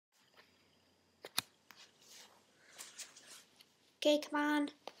Okay, come on.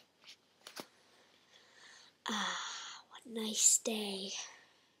 What a nice day.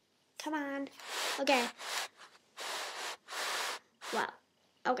 Come on. Okay. Well,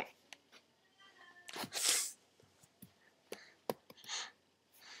 okay.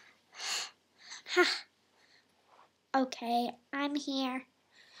 Ha. Okay, I'm here.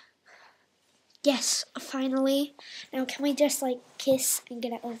 Yes, finally. Now can we just like kiss and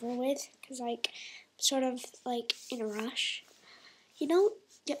get it over with? Because like I'm sort of like in a rush. You know,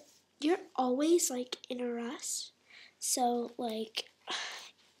 you're always like in a rush. So like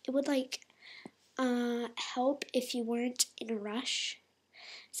it would like help if you weren't in a rush.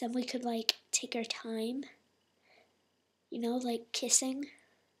 So we could like take our time. You know, like kissing.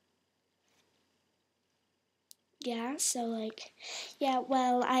 Yeah, so like, yeah,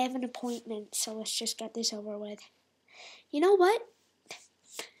 well, I have an appointment, so let's just get this over with. You know what?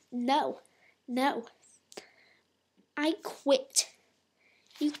 No. I quit.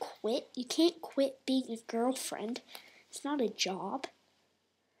 You quit? You can't quit being a girlfriend. It's not a job.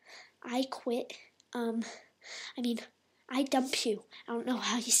 I quit. I dump you. I don't know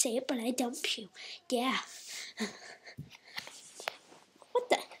how you say it, but I dump you. Yeah. What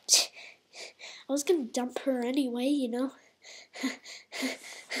the? I was gonna dump her anyway, you know.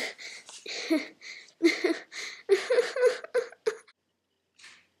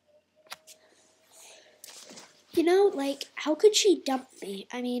 You know, like, how could she dump me?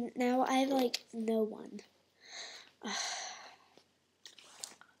 I mean, now I have, like, no one.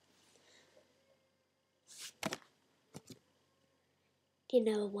 You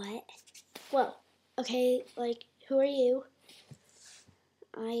know what? Well, okay, like, who are you?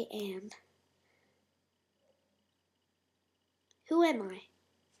 I am. Who am I?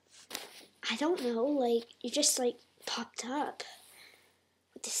 I don't know, like, you just, like, popped up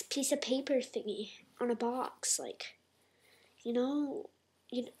with this piece of paper thingy on a box, like, you know,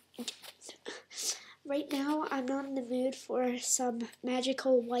 right now I'm not in the mood for some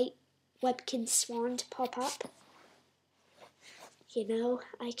magical white Webkinz swan to pop up. You know,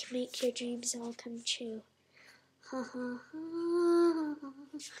 I can make your dreams all come true. Ha ha ha.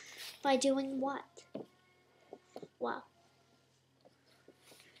 By doing what? Well,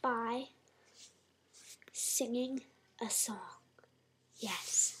 by singing a song.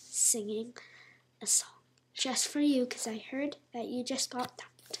 Yes, singing a song. Just for you, because I heard that you just got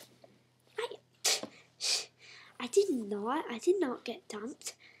dumped. I did not get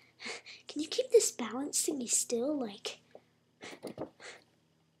dumped. Can you keep this balance thingy still? Like,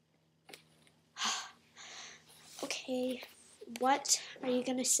 okay, what are you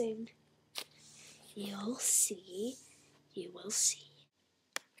gonna sing? You'll see, you will see.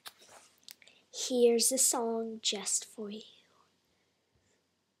 Here's a song just for you.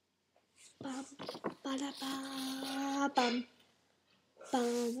 Bum, ba-da-ba, bum,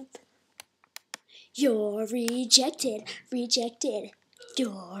 bum. You're rejected, rejected.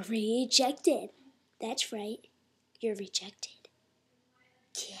 You're rejected. That's right, you're rejected.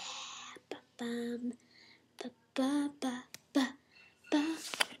 Yeah, ba-bum, ba-ba-ba-ba-ba.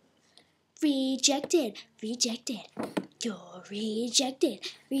 Rejected, rejected. You're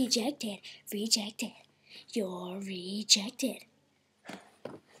rejected, rejected, rejected. You're rejected.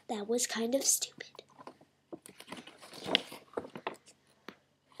 That was kind of stupid.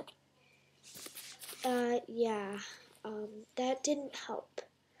 Yeah, that didn't help.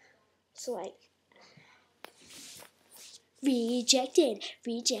 So like, rejected,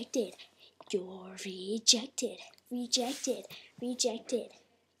 rejected. You're rejected, rejected, rejected.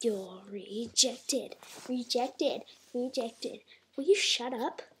 You're rejected, rejected, rejected. Will you shut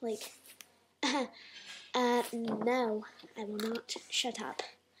up? Like, no, I will not shut up.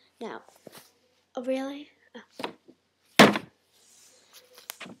 No. Oh, really?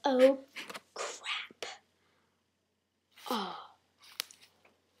 Oh, crap. Oh.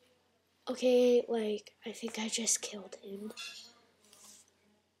 Okay, like, I think I just killed him.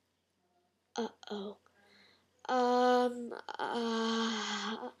 Uh-oh.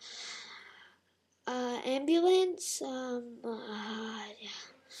 Ambulance?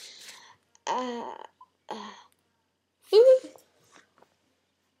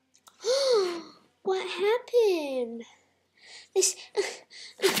 What happened? This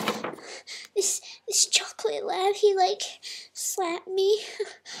chocolate lab, he like slapped me.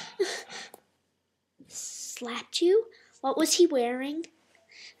 Slapped you? What was he wearing?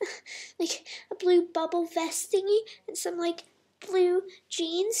 Like a blue bubble vest thingy and some like blue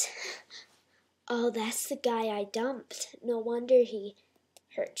jeans? Oh, that's the guy I dumped. No wonder he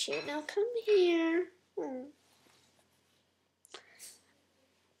hurt you. Now come here.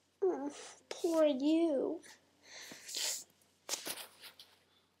 Oh, poor you.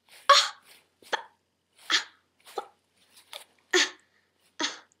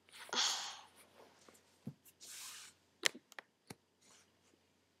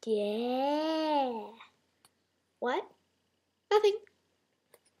 Yeah. What?